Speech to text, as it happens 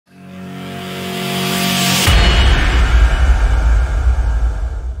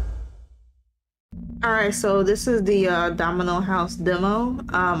Alright, so this is the Domino House demo.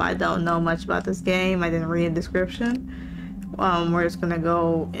 I don't know much about this game. I didn't read the description. We're just gonna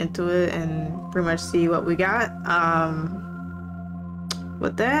go into it and pretty much see what we got.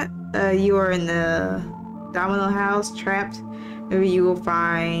 With that, you are in the Domino House, trapped. Maybe you will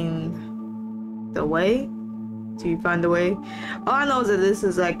find the way. Do you find the way? All I know is that this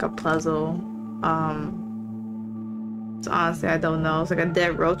is like a puzzle. So honestly, I don't know. It's like a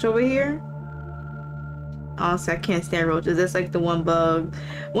dead roach over here. Honestly, I can't stand roaches. That's like the one bug,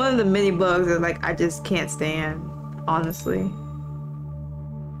 one of the many bugs that like I just can't stand, honestly.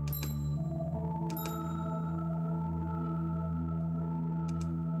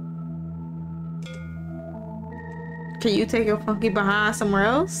 Can you take your funky behind somewhere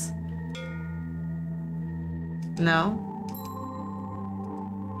else? No.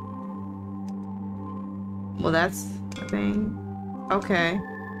 Well, that's a thing. Okay.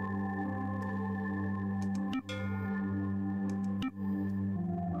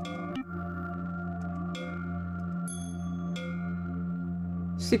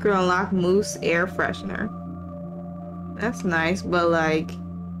 Secret unlock mousse air freshener. That's nice, but like,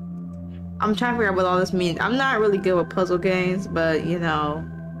 I'm trying to figure out what all this means. I'm not really good with puzzle games, but you know,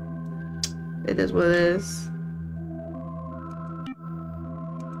 it is what it is.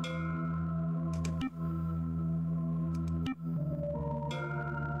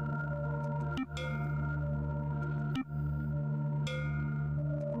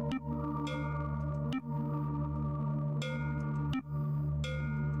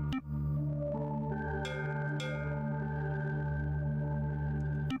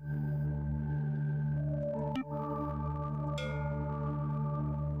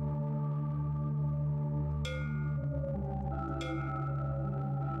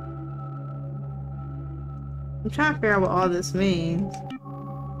 I'm trying to figure out what all this means.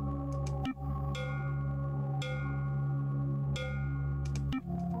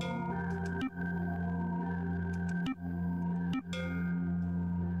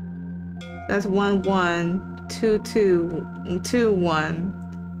 That's 1 1 2 2 2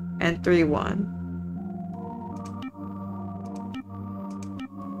 1 and 3 1.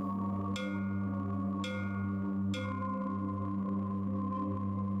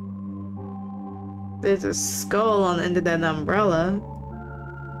 There's a skull on the end of that umbrella.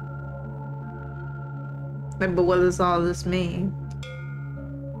 Like, but what does all this mean?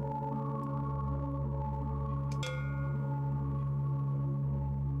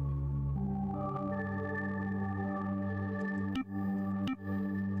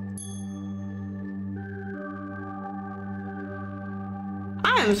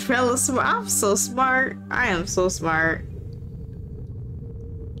 I am hella smart. I'm so smart. I am so smart.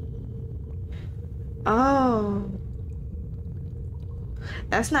 Oh,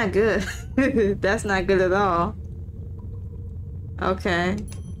 that's not good. That's not good at all. Okay.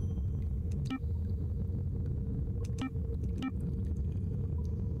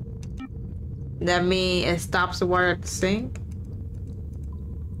 That means it stops the water at the sink.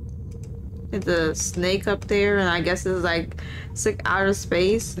 There's a snake up there, and I guess it's like outer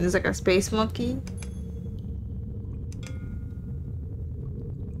space, and it's like a space monkey.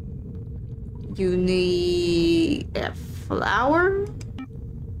 You need a flower?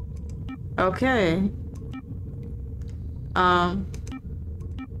 Okay.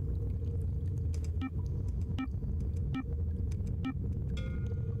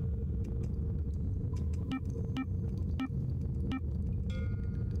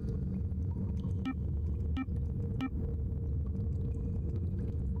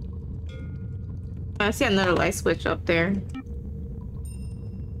 I see another light switch up there.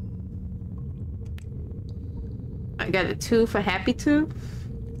 I got a 2 for Happy Tooth.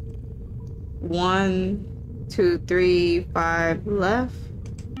 1, 2, 3, 5 left.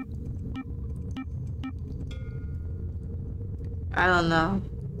 I don't know.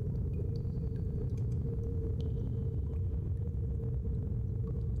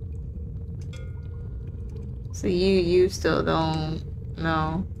 So you still don't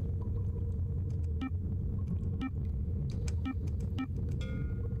know.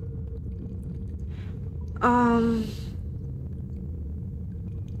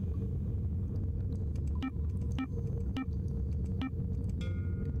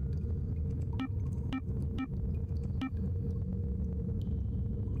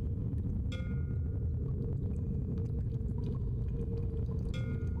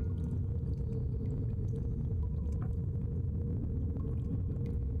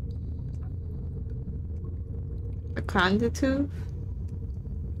 A conduit.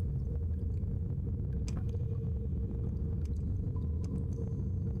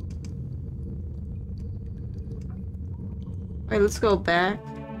 Wait, let's go back.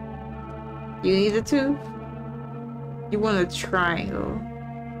 You need a tooth? You want a triangle.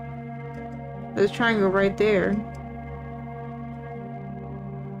 There's a triangle right there.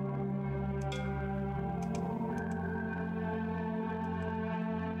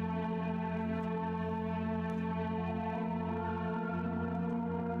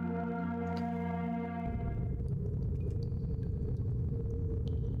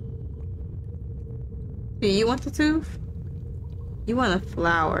 Do you want the tooth? You want a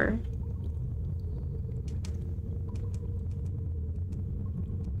flower.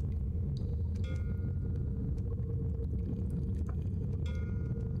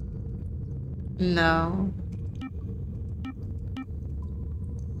 No.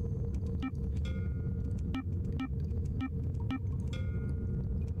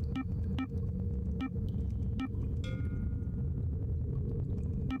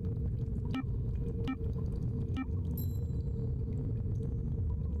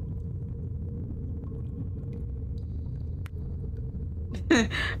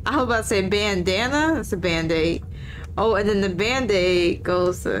 I was about to say bandana. That's a band-aid. Oh, and then the band-aid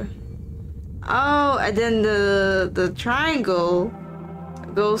goes to... Oh, and then the triangle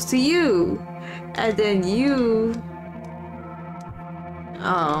goes to you. And then you...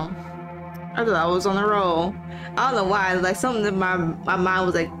 Oh. I thought I was on a roll. I don't know why. Like, something in my mind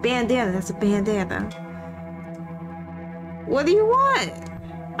was like, bandana. That's a bandana. What do you want?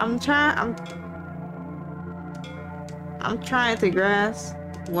 I'm trying to grasp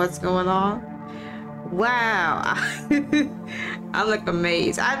what's going on. Wow. I'm like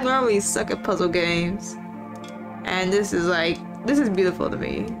amazed. I normally suck at puzzle games. And this is beautiful to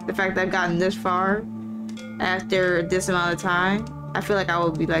me. The fact that I've gotten this far after this amount of time. I feel like I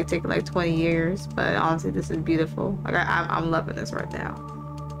would be like taking like 20 years, but honestly this is beautiful. Like I'm loving this right now.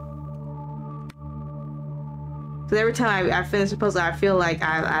 Because every time I finish a puzzle, I feel like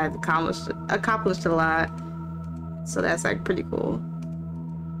I've accomplished a lot. So that's like pretty cool.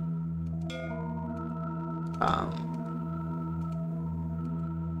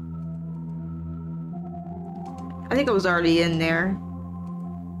 I think I was already in there.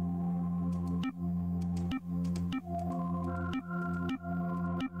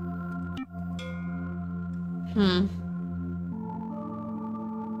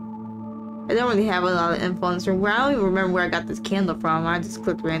 I don't really have a lot of info on this room. I don't even remember where I got this candle from. I just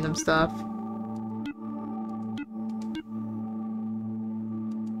clicked random stuff.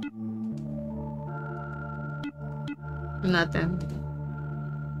 Nothing.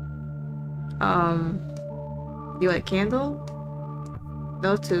 You want a candle?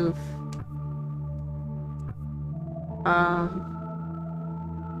 No tooth.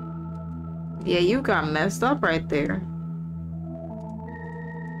 Yeah, you got messed up right there.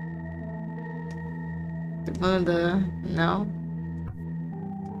 One of the... No.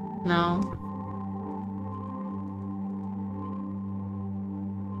 No.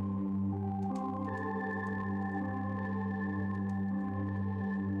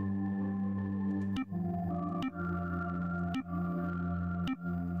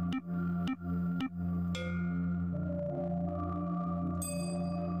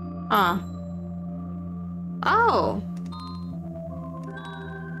 Oh.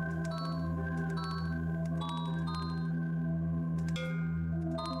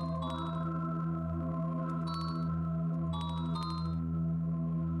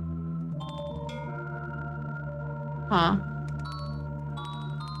 Huh.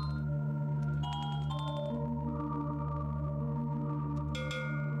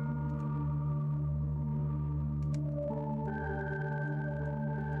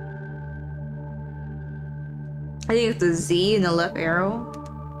 I think it's the Z in the left arrow.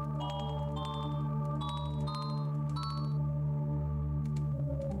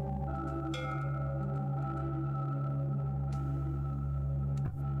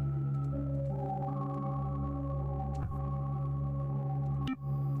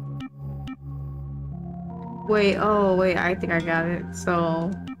 Wait, oh wait, I think I got it.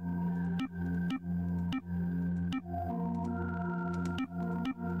 So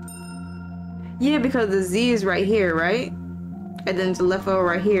yeah, because the Z is right here, right? And then the left arrow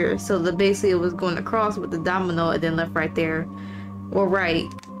right here. So basically it was going across with the domino and then left right there. Or right.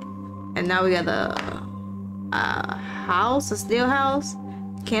 And now we got a house, a snail house,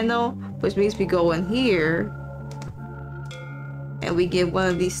 candle, which means we go in here and we give one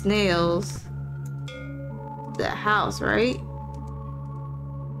of these snails the house, right?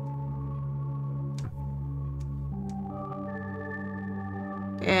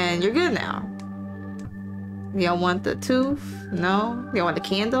 And you're good now. Y'all want the tooth? No. Y'all want the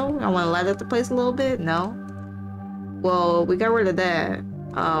candle? Y'all want to light up the place a little bit? No. Well, we got rid of that.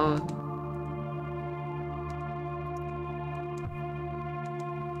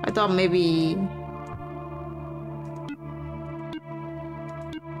 I thought maybe...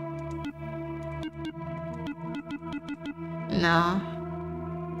 No.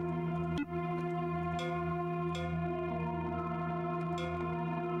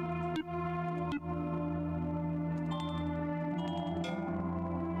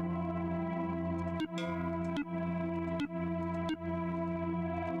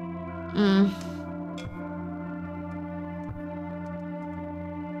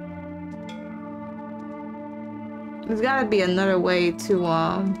 There's gotta be another way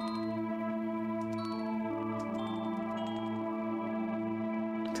to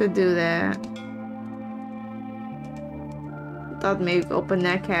do that. Thought maybe open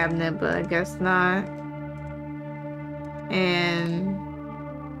that cabinet, but I guess not. And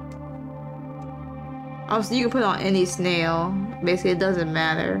also you can put on any snail. Basically, it doesn't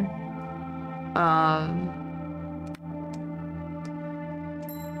matter.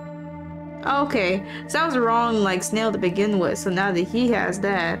 Okay, so I was wrong, like snail to begin with. So now that he has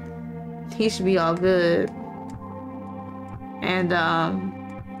that, he should be all good. And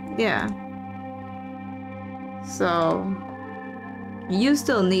yeah. So you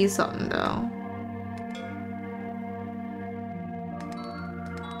still need something though.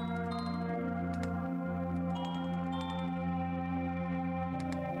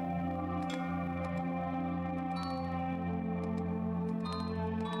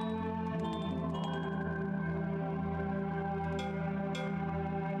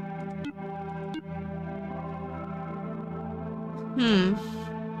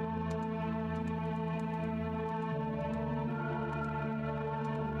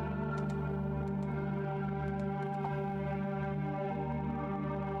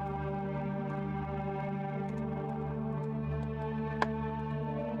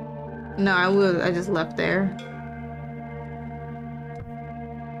 No, I just left there.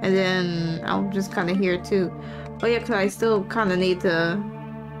 And then I'm just kind of here too. Oh yeah, because I still kind of need to...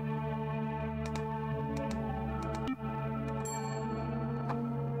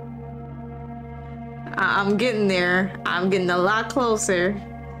 I'm getting there. I'm getting a lot closer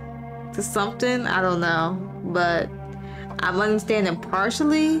to something. I don't know. But I'm understanding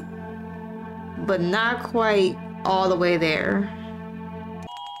partially, but not quite all the way there.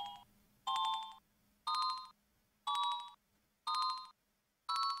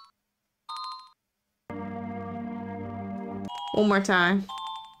 One more time.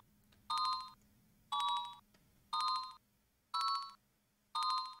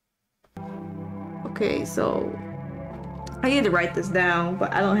 Okay, so I need to write this down,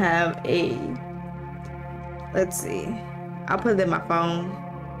 but I don't have a... Let's see. I'll put it in my phone.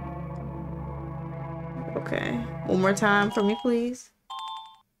 Okay. One more time for me, please.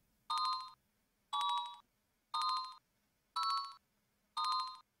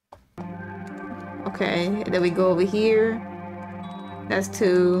 Okay, and then we go over here. That's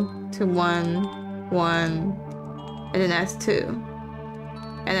 2, 2, 1, 1, and then that's 2,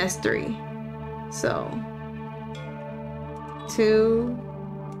 and that's 3. So 2,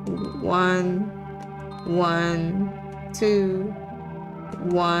 1, 1, 2,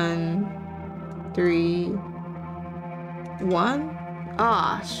 1, 3, 1.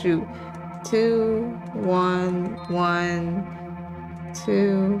 Ah, shoot. 2, 1, 1,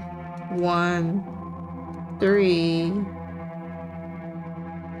 2, 1, 3,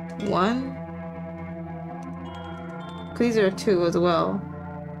 1. These are 2 as well.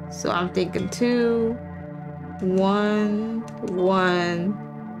 So I'm thinking 2, 1, 1,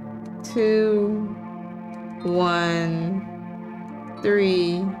 2, 1,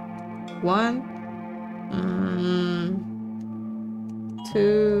 3, 1.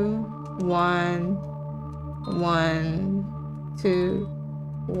 2, 1, 1, 2,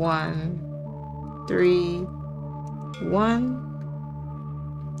 1, 3, 1.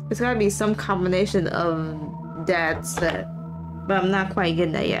 It's gotta be some combination of that set, but I'm not quite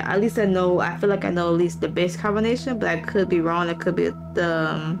getting that yet. At least I know, I feel like I know at least the base combination, but I could be wrong. It could be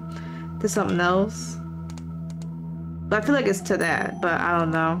to something else. But I feel like it's to that, but I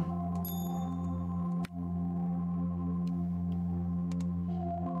don't know.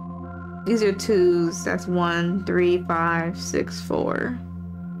 These are 2s. That's 1, 3, 5, 6, 4.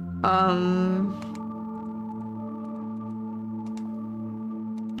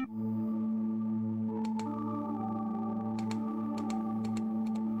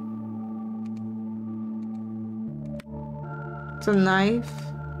 It's a knife.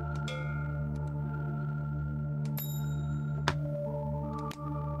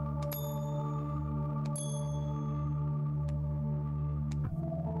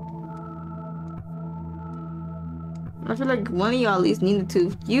 I feel like one of y'all at least need a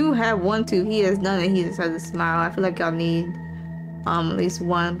tooth. You have one tooth. He has none, and he just has a smile. I feel like y'all need at least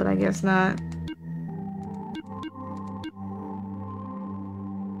one, but I guess not.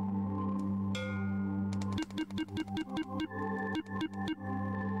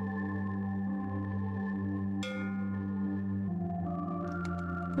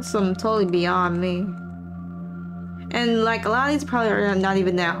 That's something totally beyond me. And like a lot of these probably are not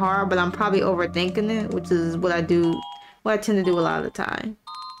even that hard, but I'm probably overthinking it, which is what I do, what I tend to do a lot of the time.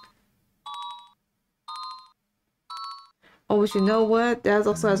 Oh, but you know what? That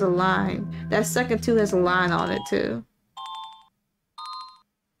also has a line. That second tooth has a line on it too.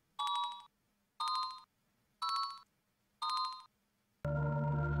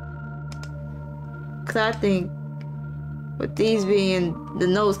 Cause I think with these being the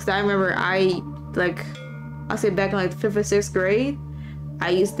nose, cause I remember I'll say back in like 5th or 6th grade, I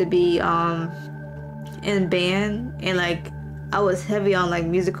used to be in band, and like I was heavy on like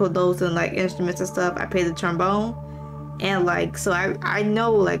musical notes and like instruments and stuff. I played the trombone, and like so I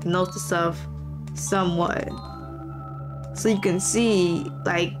know like notes and stuff somewhat, so you can see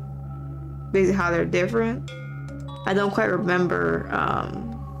like basically how they're different. I don't quite remember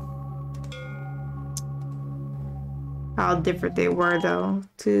how different they were though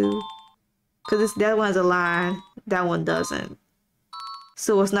too, because that one has a line, that one doesn't,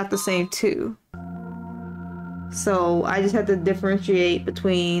 so it's not the same two. So I just have to differentiate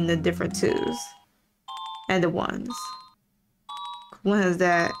between the different twos and the ones. One has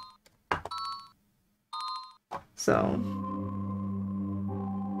that. So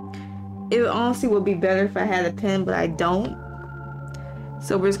it honestly would be better if I had a pen, but I don't.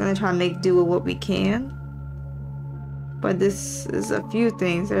 So we're just gonna try to make do with what we can. But this is a few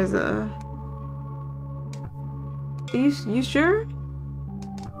things. There's a... You sure?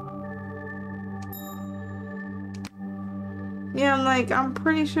 Yeah, I'm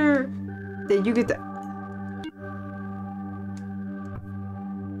pretty sure that you get the...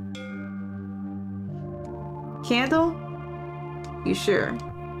 Candle? You sure?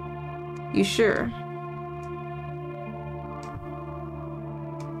 You sure?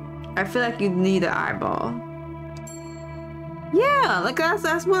 I feel like you need an eyeball. Yeah, like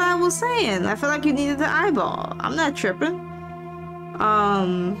that's what I was saying. I feel like you needed the eyeball. I'm not tripping.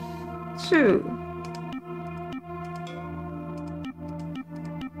 Shoot.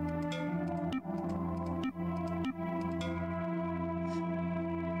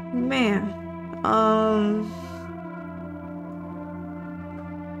 Man.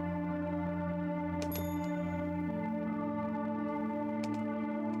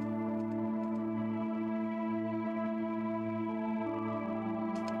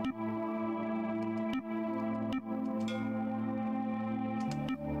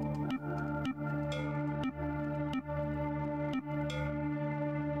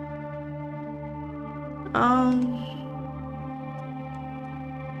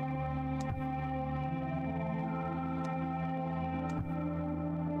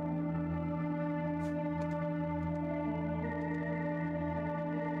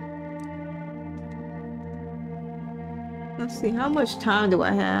 Let's see, how much time do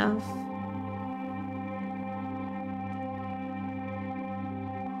I have?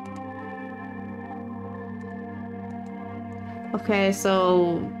 Okay,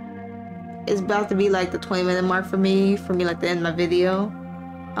 so it's about to be like the 20-minute mark for me like to end my video.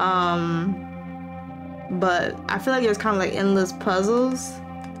 But I feel like there's kind of like endless puzzles,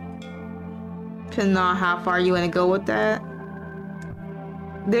 depending on how far you want to go with that.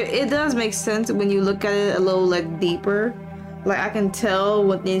 It does make sense when you look at it a little like deeper. Like I can tell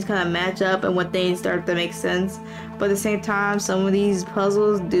when things kind of match up and when things start to make sense. But at the same time, some of these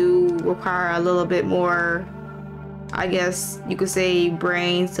puzzles do require a little bit more, I guess you could say,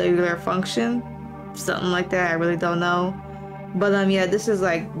 brain cellular function, something like that. I really don't know. But yeah, this is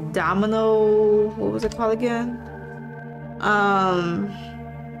like Domino. What was it called again?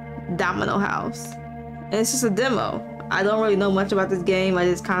 Domino House, and it's just a demo. I don't really know much about this game. I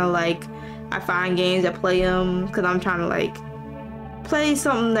just kind of like, I find games, I play them because I'm trying to like play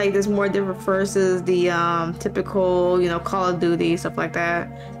something like this more different versus the typical, you know, Call of Duty, stuff like that.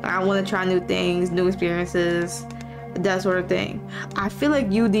 Like, I want to try new things, new experiences, that sort of thing. I feel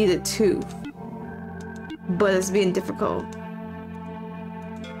like you need it too, but it's being difficult.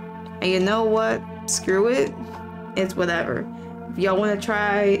 And you know what? Screw it. It's whatever. If y'all want to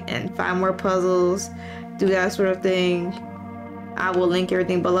try and find more puzzles, do that sort of thing, I will link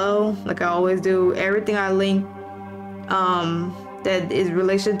everything below, like I always do. Everything I link that is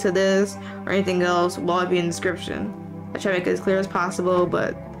relation to this or anything else will all be in the description. I try to make it as clear as possible,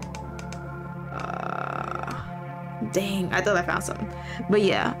 but Dang, I thought I found something. But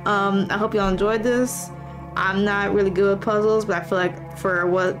yeah, I hope y'all enjoyed this. I'm not really good with puzzles, but I feel like for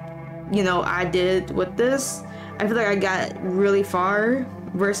what, you know, I did with this, I feel like I got really far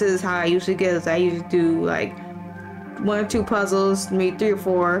versus how I usually get. Is I usually do like 1 or 2 puzzles, maybe 3 or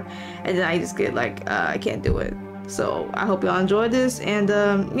 4, and then I just get like, I can't do it. So I hope y'all enjoyed this, and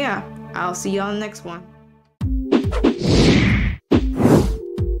yeah, I'll see y'all on the next one.